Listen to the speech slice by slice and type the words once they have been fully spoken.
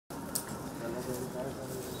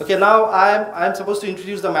Okay, now I'm supposed to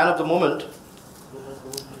introduce the man of the moment.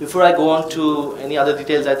 Before I go on to any other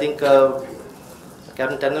details, I think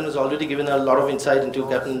Captain Tandon has already given a lot of insight into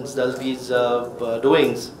Captain Dalvi's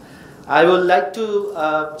doings. I would like to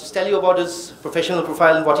just tell you about his professional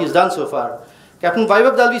profile and what he's done so far. Captain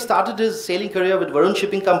Vaibhav Dalvi started his sailing career with Varun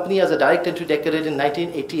Shipping Company as a direct entry deck cadet in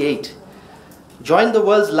 1988. Joined the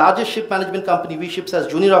world's largest ship management company, V Ships, as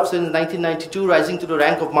junior officer in 1992, rising to the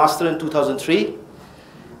rank of master in 2003.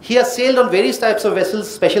 He has sailed on various types of vessels,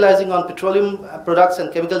 specializing on petroleum products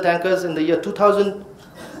and chemical tankers. In the year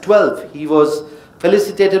 2012, he was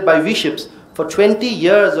felicitated by V Ships for 20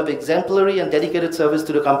 years of exemplary and dedicated service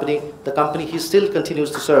to the company he still continues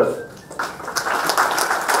to serve.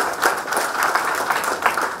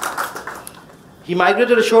 He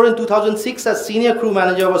migrated ashore in 2006 as senior crew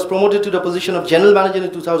manager, was promoted to the position of general manager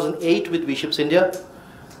in 2008 with V Ships India.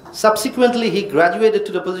 Subsequently, he graduated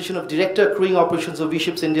to the position of director crewing operations of V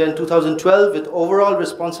Ships India in 2012 with overall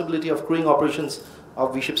responsibility of crewing operations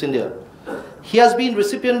of V Ships India. He has been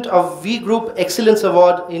recipient of V Group Excellence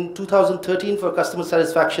Award in 2013 for customer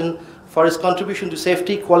satisfaction for his contribution to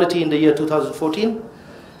safety quality in the year 2014.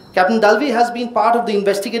 Captain Dalvi has been part of the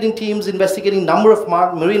investigating teams investigating number of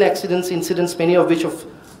marine incidents, many of which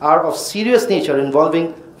are of serious nature,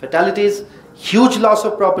 involving fatalities, huge loss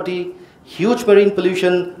of property, huge marine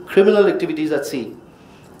pollution, criminal activities at sea.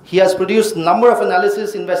 He has produced a number of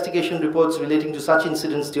analysis investigation reports relating to such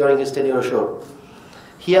incidents during his tenure ashore.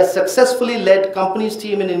 He has successfully led company's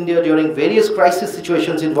team in India during various crisis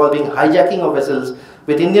situations involving hijacking of vessels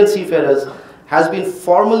with Indian seafarers, has been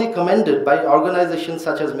formally commended by organizations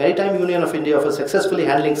such as Maritime Union of India for successfully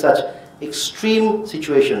handling such extreme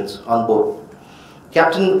situations on board.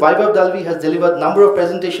 Captain Vaibhav Dalvi has delivered a number of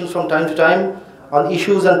presentations from time to time on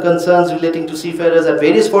issues and concerns relating to seafarers at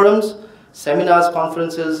various forums, seminars,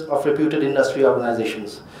 conferences of reputed industry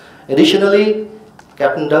organizations. Additionally,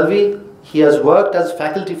 Captain Dalvi, he has worked as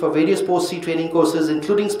faculty for various post-sea training courses,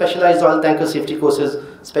 including specialized oil tanker safety courses,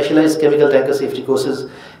 specialized chemical tanker safety courses.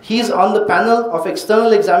 He is on the panel of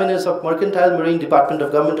external examiners of Mercantile Marine Department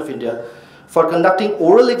of Government of India for conducting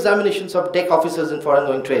oral examinations of deck officers in foreign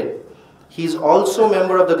going trade. He is also a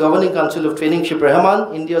member of the Governing Council of Training Ship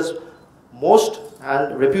Rahman, India's most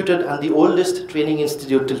and reputed and the oldest training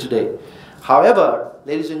institute till today. However,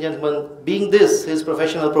 ladies and gentlemen, being this his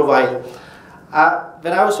professional profile,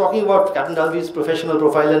 when I was talking about Captain Dalvi's professional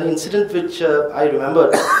profile, an incident which I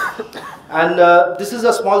remembered, and this is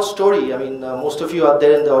a small story. I mean, most of you out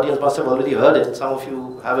there in the audience must have already heard it, some of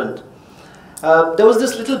you haven't. There was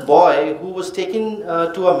this little boy who was taken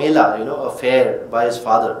to a mela, a fair, by his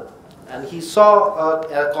father. And he saw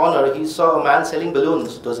at a corner, he saw a man selling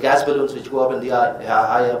balloons, those gas balloons which go up in the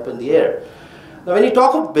high up in the air. Now when you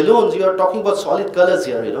talk of balloons, you are talking about solid colors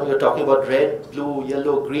here, you're talking about red, blue,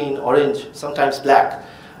 yellow, green, orange, sometimes black.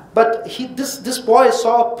 But this boy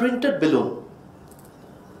saw a printed balloon.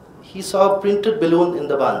 He saw a printed balloon in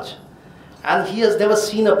the bunch. And he has never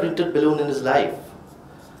seen a printed balloon in his life.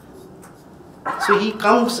 So he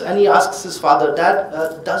comes and he asks his father, Dad,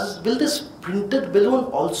 will this printed balloon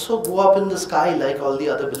also go up in the sky like all the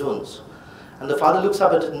other balloons? And the father looks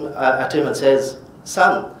up at him and says,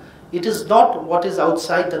 Son, it is not what is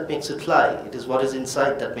outside that makes it fly, it is what is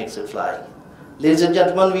inside that makes it fly. Ladies and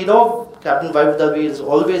gentlemen, we know Captain Vaibhav Dalvi has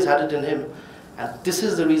always had it in him, and this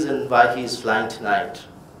is the reason why he is flying tonight.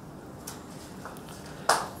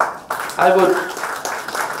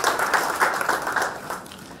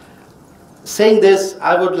 Saying this,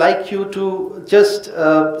 I would like you to just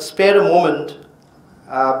spare a moment.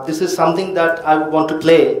 This is something that I want to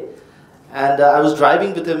play. And I was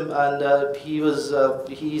driving with him, and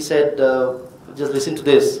he said, just listen to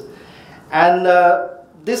this. And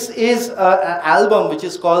this is an album which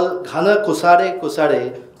is called Ghana Kosare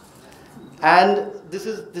Kosare. And this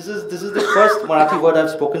is the first Marathi word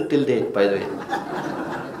I've spoken till date, by the way.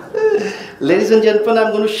 Ladies and gentlemen,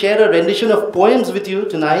 I'm going to share a rendition of poems with you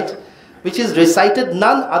tonight, which is recited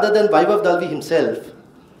none other than Vaibhav Dalvi himself.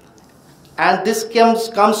 And this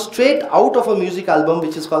comes straight out of a music album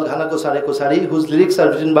which is called Ghana Kosare Kosare, whose lyrics are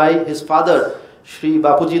written by his father, Shri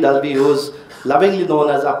Bapuji Dalvi, who is lovingly known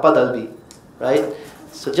as Appa Dalvi. Right?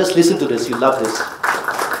 So just listen to this, you love this.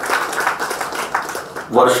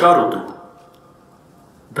 वर्षा ऋतू,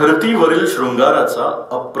 धरतीवरील शृंगाराचा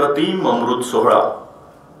अप्रतिम अमृत सोहळा.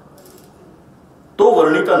 तो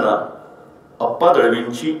वर्णिताना अप्पा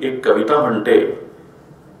दळवींची एक कविता म्हणते,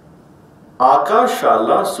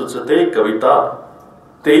 आकाशाला सुचते कविता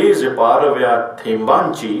तेज पारव्या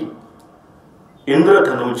थेंबांची,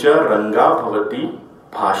 इंद्रधनुच्या रंगाभवती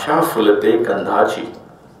भाषा फुलते गंधाची.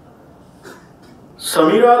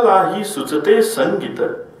 समीरालाही सुचते संगीत,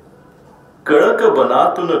 कळक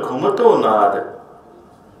बनातून घुमतो नाद,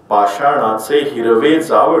 पाषाणाचे हिरवे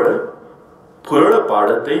जावळ फुरळ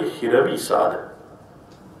पाडते हिरवी साद.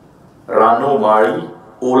 रानोमाळी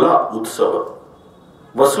ओला उत्सव,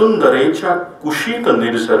 वसुंधरेच्या कुशीत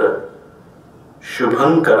निर्झर,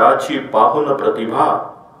 शुभंकराची पाहुन प्रतिभा,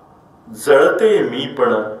 जळते मी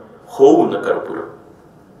पण होऊन कर्पूर.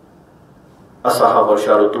 असा हा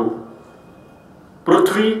वर्षा ऋतू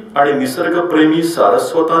पृथ्वी आणि निसर्गप्रेमी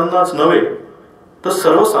सारस्वतांनाच नव्हे तर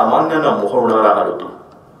सर्वसामान्यांना मोहवणारा हा ऋतू.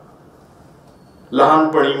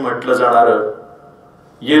 लहानपणी म्हटलं जाणारं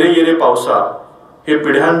येरे येरे पावसा हे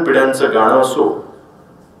पिढ्यानपिढ्यांचं गाणं असो,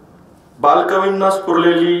 बालकवींना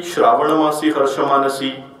स्फुरलेली श्रावणमासी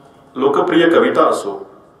हर्षमानसी लोकप्रिय कविता असो,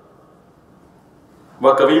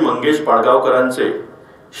 व कवी मंगेश पाडगावकरांचे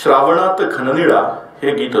श्रावणात घननिळा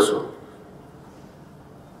हे गीत असो,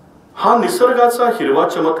 हा निसर्गाचा हिरवा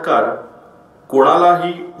चमत्कार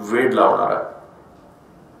कोणालाही वेड लावणारा.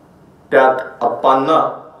 त्यात अप्पांना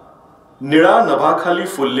निळा नभाखाली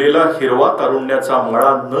फुललेला हिरवा तारुण्याचा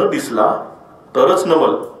मळा न दिसला तरच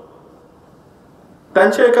नवल.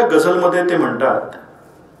 त्यांच्या एका गझलमध्ये ते म्हणतात,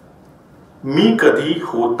 मी कधी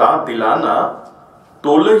होता दिलाना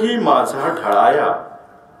तोलही माझा ढळाया,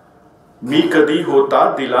 मी कधी होता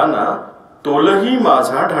दिलाना तोलही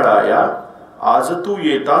माझा ढळाया, आज तू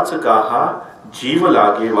येताच काहा जीव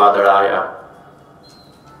लागे वादळाया.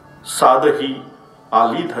 सादही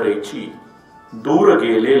आली धरेची दूर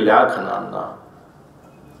गेलेल्या घनांना,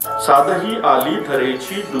 सादही आली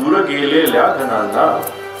धरेची दूर गेलेल्या घनांना,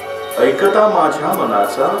 ऐकता माझ्या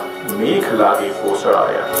मनाचा मेघ लागे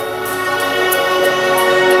कोसळाया.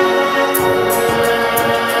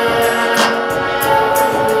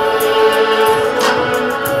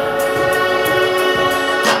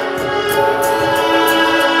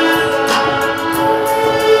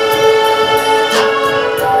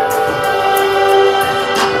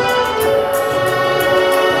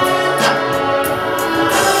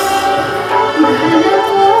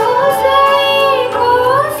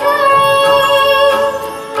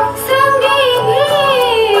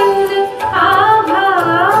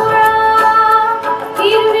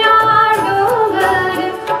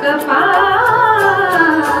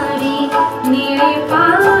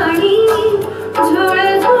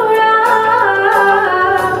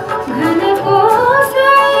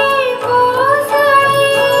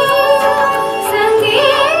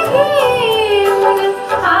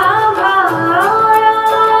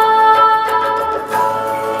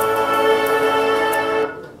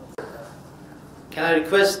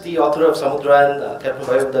 The author of Samudrayan, Captain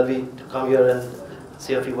Vaibhav Dalvi, to come here and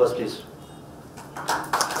say a few words, please.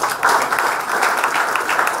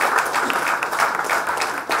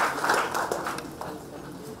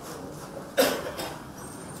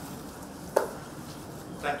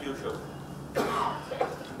 Thank you, sir.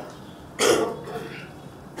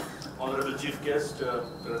 Honorable Chief Guest,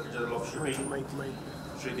 Director General of Shipping,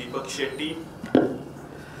 Shri Deepak Shetty,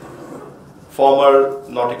 former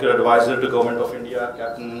Nautical Advisor to Government of India,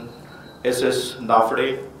 Captain S.S.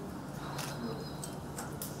 Nafde,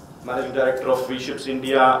 Managing Director of V-Ships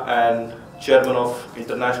India and Chairman of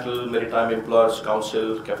International Maritime Employers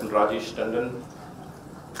Council, Captain Rajesh Tandon,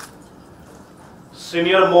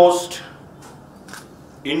 Senior-most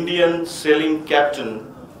Indian sailing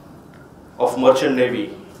captain of Merchant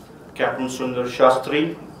Navy, Captain Sundar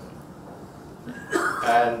Shastri,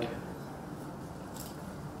 and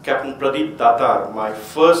Captain Pradeep Datar, my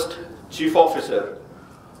first chief officer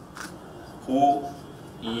who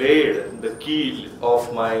laid the keel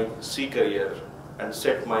of my sea career and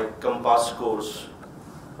set my compass course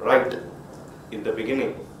right in the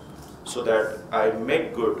beginning so that I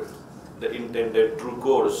make good the intended true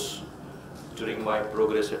course during my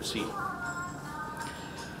progress at sea.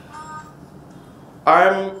 I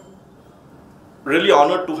am really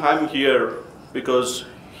honored to have him here because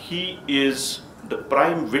he is the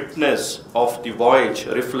prime witness of the voyage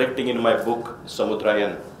reflecting in my book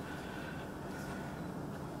Samudrayan.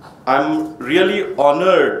 I'm really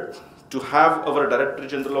honored to have our Director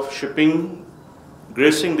General of Shipping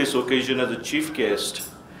gracing this occasion as a chief guest,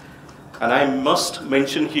 and I must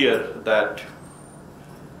mention here that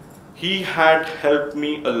he had helped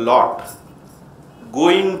me a lot,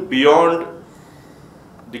 going beyond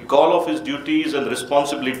the call of his duties and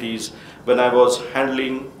responsibilities when I was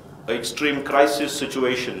handling an extreme crisis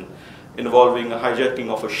situation involving a hijacking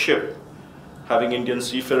of a ship having Indian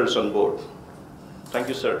seafarers on board. Thank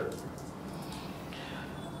you, sir.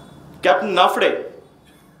 Captain Nafde,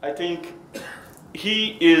 I think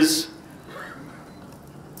he is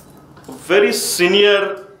a very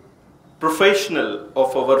senior professional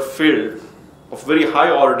of our field of very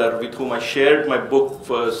high order with whom I shared my book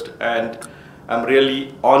first, and I'm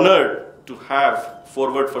really honored to have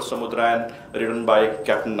Forward for Samudrayan written by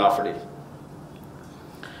Captain Nafade.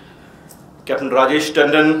 Captain Rajesh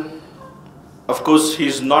Tandon, of course,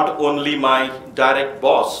 he's not only my direct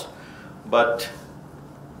boss, but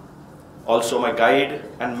also my guide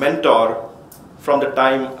and mentor from the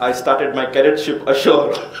time I started my cadetship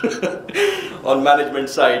ashore on management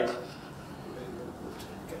side.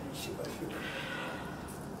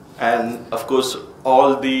 And of course,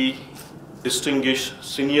 all the distinguished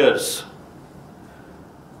seniors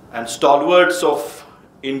and stalwarts of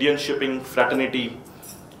Indian shipping fraternity,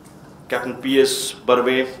 Captain P.S.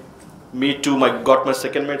 Barve, me too, got my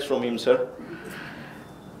second mates from him, sir.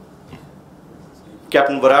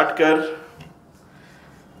 Captain Varatkar,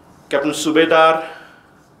 Captain Subedar,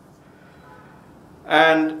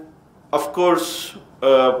 and of course,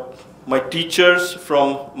 my teachers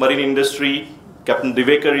from marine industry, Captain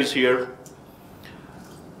Divekar is here,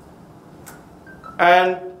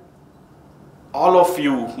 and all of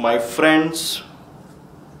you, my friends,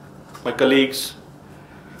 my colleagues,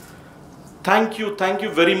 thank you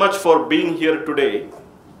very much for being here today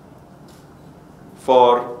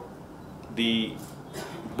for the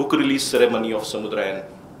book release ceremony of Samudrayan.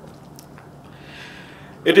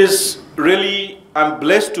 It is really, I'm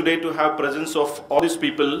blessed today to have presence of all these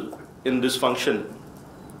people in this function.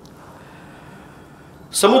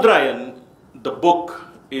 Samudrayan, the book,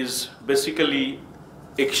 is basically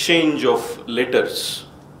exchange of letters.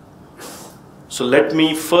 So let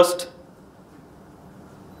me first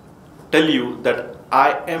tell you that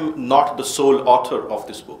I am not the sole author of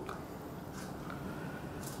this book.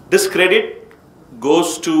 This credit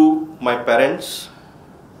goes to my parents,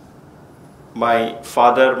 my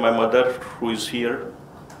father, my mother who is here,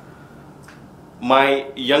 my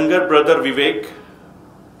younger brother Vivek,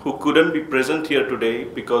 who couldn't be present here today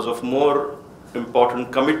because of more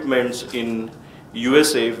important commitments in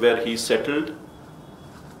USA where he settled,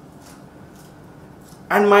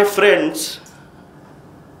 and my friends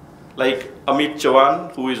like Amit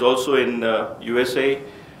Chavan, who is also in USA,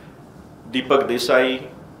 Deepak Desai,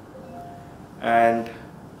 and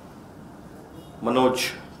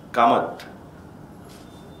Manoj Kamath.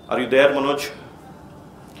 Are you there, Manoj?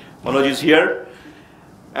 Manoj is here.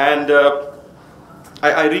 And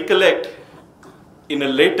I recollect in a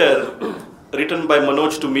letter written by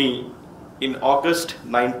Manoj to me in August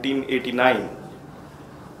 1989.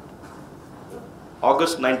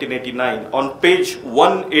 August 1989, on page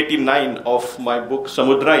 189 of my book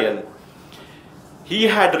Samudrayan, he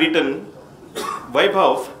had written,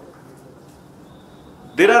 Vaibhav,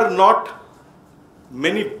 there are not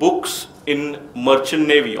many books in merchant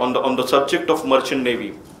navy on the subject of merchant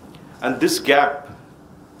navy, and this gap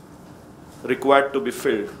required to be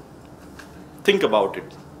filled. Think about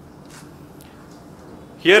it.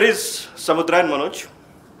 Here is Samudrayan, Manoj,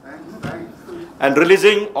 and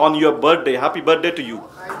releasing on your birthday. Happy birthday to you.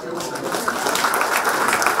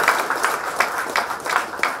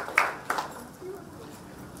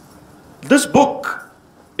 This book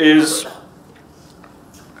is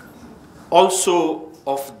also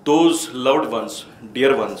of those loved ones,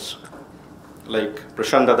 dear ones, like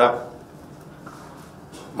Prashant Dada,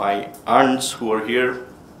 my aunts who are here,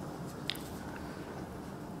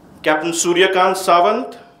 Captain Suryakant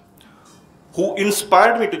Sawant, who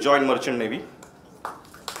inspired me to join Merchant Navy.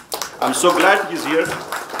 I'm so glad he's here.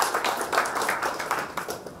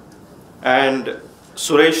 And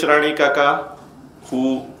Suresh Rani Kaka,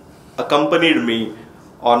 who accompanied me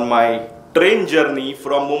on my train journey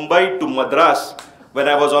from Mumbai to Madras when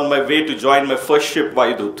I was on my way to join my first ship,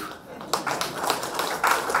 Vaidut.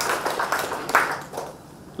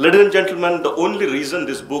 Ladies and gentlemen, the only reason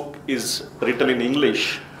this book is written in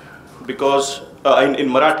English, because in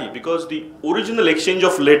Marathi, because the original exchange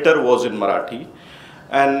of letter was in Marathi,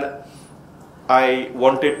 and I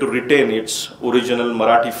wanted to retain its original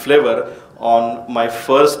Marathi flavor on my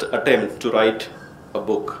first attempt to write a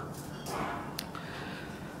book.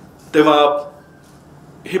 तेव्हा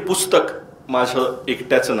हे पुस्तक माझं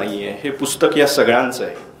एकट्याचं नाहीये, हे पुस्तक या सगळ्यांचं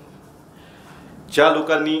आहे. ज्या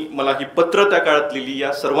लोकांनी मला ही पत्र त्या काळात लिहिली,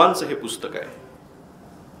 या सर्वांचं हे पुस्तक आहे.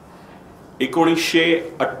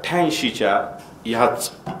 1988च्या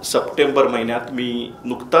ह्याच सप्टेंबर महिन्यात मी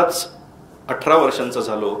नुकताच 18 वर्षांचा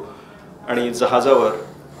झालो आणि जहाजावर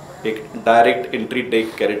एक डायरेक्ट एंट्री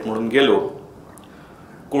डेक कॅडेट म्हणून गेलो,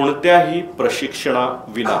 कोणत्याही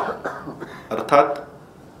प्रशिक्षणाविना, अर्थात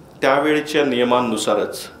त्यावेळच्या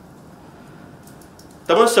नियमांनुसारच.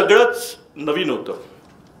 त्यामुळे सगळंच नवीन होतं.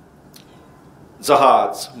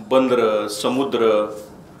 जहाज, बंदर, समुद्र,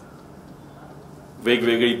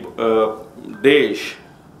 वेगवेगळी देश,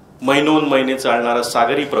 महिनोन महिने चालणारा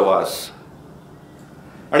सागरी प्रवास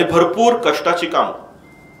आणि भरपूर कष्टाची काम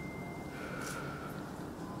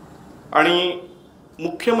आणि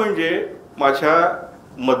मुख्य म्हणजे माझ्या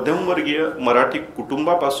मध्यमवर्गीय मराठी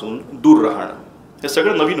कुटुंबापासून दूर राहणं, हे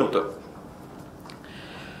सगळं नवीन होतं.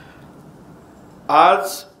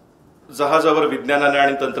 आज जहाजावर विज्ञानाने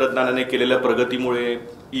आणि तंत्रज्ञानाने केलेल्या प्रगतीमुळे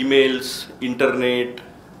ईमेल्स, इंटरनेट,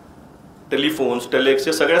 टेलिफोन्स, टेलेक्स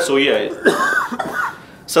या सगळ्या सोयी आहेत.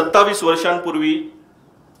 27 वर्षांपूर्वी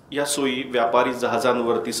या सोयी व्यापारी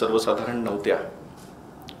जहाजांवरती सर्वसाधारण नव्हत्या.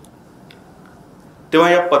 तेव्हा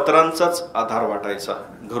या पत्रांचाच आधार वाटायचा,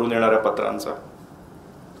 घरून येणाऱ्या पत्रांचा.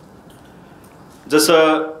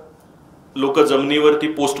 जसं लोक जमिनीवरती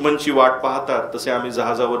पोस्टमनची वाट पाहतात, तसे आम्ही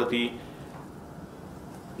जहाजावरती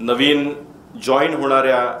नवीन जॉईन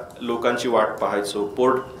होणाऱ्या लोकांची वाट पाहायचो.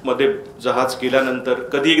 पोर्टमध्ये जहाज गेल्यानंतर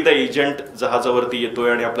कधी एकदा एजंट जहाजावरती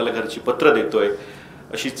येतोय आणि आपल्याला घरची पत्र देतोय,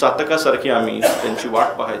 अशी चातकासारखी आम्ही त्यांची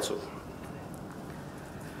वाट पाहायचो.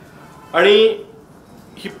 आणि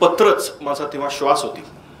ही पत्रच माझा तेव्हा श्वास होती.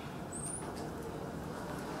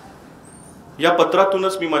 या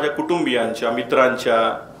पत्रातूनच मी माझ्या कुटुंबियांच्या,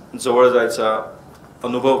 मित्रांच्या जवळ जायचा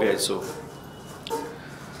अनुभव घ्यायचो.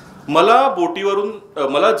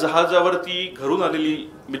 मला जहाजावरती घरून आलेली,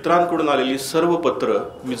 मित्रांकडून आलेली सर्व पत्र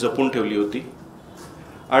मी जपून ठेवली होती.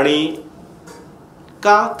 आणि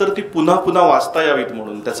का तर ती पुन्हा पुन्हा वाचता यावीत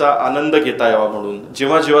म्हणून, त्याचा आनंद घेता यावा म्हणून,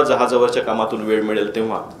 जेव्हा जेव्हा जहाजावरच्या कामातून वेळ मिळेल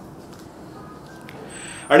तेव्हा.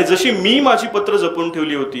 आणि जशी मी माझी पत्र जपून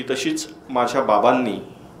ठेवली होती, तशीच माझ्या बाबांनी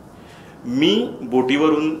मी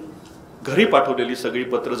बोटीवरून घरी पाठवलेली सगळी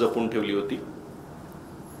पत्र जपून ठेवली होती.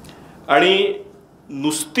 आणि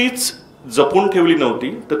नुसतीच जपून ठेवली नव्हती,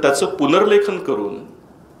 तर त्याचं पुनर्लेखन करून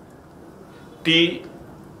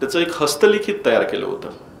त्याचं एक हस्तलिखित तयार केलं होतं.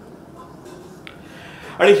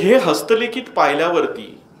 आणि हे हस्तलिखित पाहिल्यावरती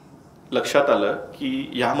लक्षात आलं की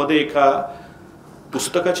यामध्ये एका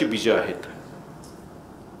पुस्तकाची बीजं आहेत.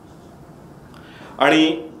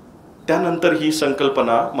 आणि त्यानंतर ही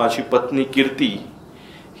संकल्पना माझी पत्नी कीर्ती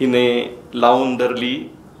हिने लावून धरली,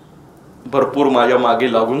 भरपूर माझ्या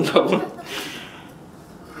मागे लागून लागून.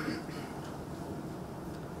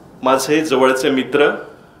 माझे जवळचे मित्र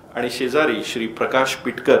आणि शेजारी श्री प्रकाश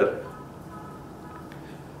पिटकर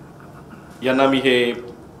यांना मी हे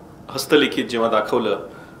हस्तलिखित जेव्हा दाखवलं,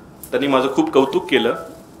 त्यांनी माझं खूप कौतुक केलं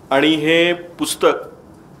आणि हे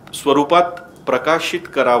पुस्तक स्वरूपात प्रकाशित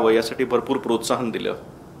करावं यासाठी भरपूर प्रोत्साहन दिलं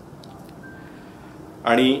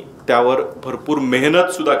आणि त्यावर भरपूर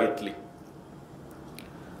मेहनत सुद्धा घेतली.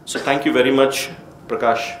 सो थँक्यू व्हेरी मच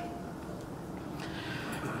प्रकाश.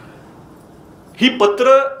 ही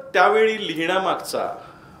पत्र त्यावेळी लिहिण्यामागचा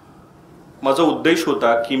माझा उद्देश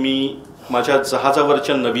होता की मी माझ्या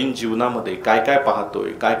जहाजावरच्या नवीन जीवनामध्ये काय काय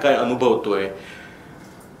पाहतोय, काय काय अनुभवतोय,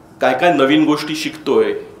 काय काय नवीन गोष्टी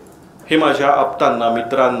शिकतोय, हे माझ्या आप्तांना,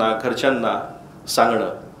 मित्रांना, घरच्यांना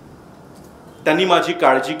सांगणं. त्यांनी माझी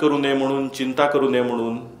काळजी करू नये म्हणून, चिंता करू नये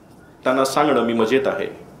म्हणून त्यांना सांगणं मी मजेत आहे.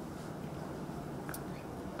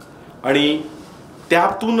 आणि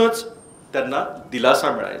त्यातूनच त्यांना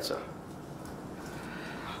दिलासा मिळायचा.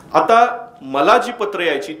 आता मला जी पत्र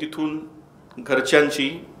यायची तिथून घरच्यांची,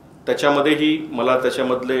 त्याच्यामध्येही मला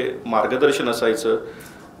त्याच्यामधले मार्गदर्शन असायचं.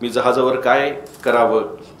 मी जहाजावर काय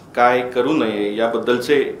करावं, काय करू नये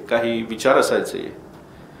याबद्दलचे काही विचार असायचे.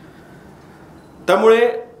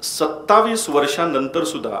 त्यामुळे 27 वर्षांनंतर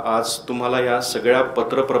सुद्धा आज तुम्हाला या सगळ्या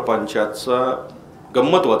पत्रप्रपंचाचा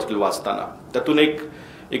गंमत वाचली वाचताना. त्यातून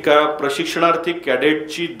एका प्रशिक्षणार्थी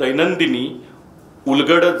कॅडेटची दैनंदिनी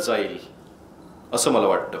उलगडत जाईल असं मला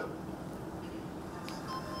वाटतं.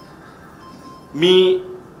 मी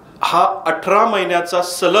हा 18 महिन्याचा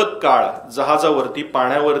सलग काळ जहाजावरती,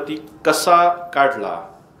 पाण्यावरती कसा काढला,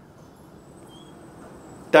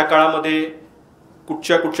 त्या काळामध्ये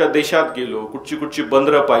कुठच्या कुठच्या देशात गेलो, कुठची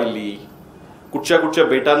बंदरं पाहिली, कुठच्या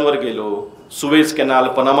बेटांवर गेलो, सुवेज कॅनाल,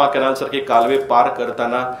 पनामा कॅनाल सारखे कालवे पार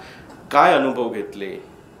करताना काय अनुभव घेतले,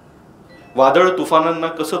 वादळ तुफानांना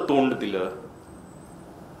कसं तोंड दिलं.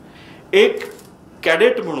 एक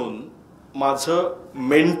कॅडेट म्हणून माझं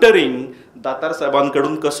मेंटरिंग दातार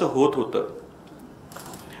साहेबांकडून कसं होत होतं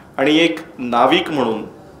आणि एक नाविक म्हणून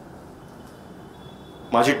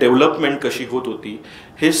माझी डेव्हलपमेंट कशी होत होती,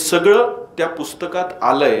 हे सगळं त्या पुस्तकात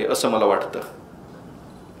आलंय असं मला वाटतं.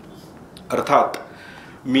 अर्थात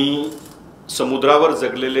मी समुद्रावर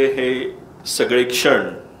जगलेले हे सगळे क्षण,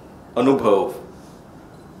 अनुभव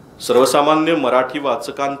सर्वसामान्य मराठी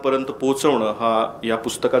वाचकांपर्यंत पोहोचवणं हा या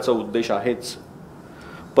पुस्तकाचा उद्देश आहेच.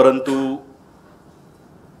 परंतु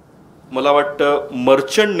मला वाटतं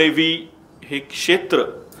मर्चंट नेव्ही हे क्षेत्र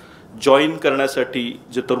जॉईन करण्यासाठी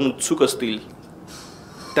जे तरुण उत्सुक असतील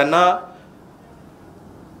त्यांना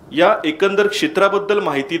या एकंदर क्षेत्राबद्दल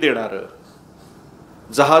माहिती देणारं,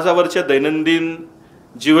 जहाजावरच्या दैनंदिन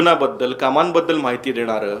जीवनाबद्दल, कामांबद्दल माहिती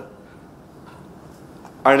देणारं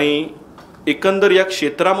आणि एकंदर या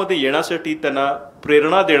क्षेत्रामध्ये येण्यासाठी त्यांना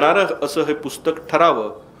प्रेरणा देणारं असं हे पुस्तक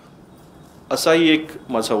ठरावं, असाही एक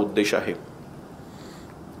माझा उद्देश आहे.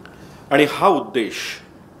 आणि हा उद्देश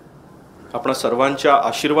आपणा सर्वांच्या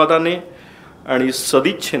आशीर्वादाने आणि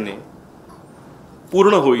सदिच्छेने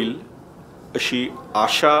पूर्ण होईल अशी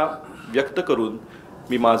आशा व्यक्त करून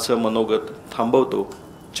मी माझं मनोगत थांबवतो.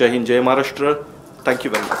 जय हिंद, जय Maharashtra.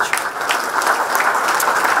 Thank you very much.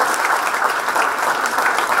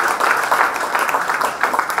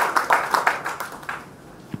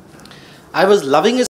 I was loving his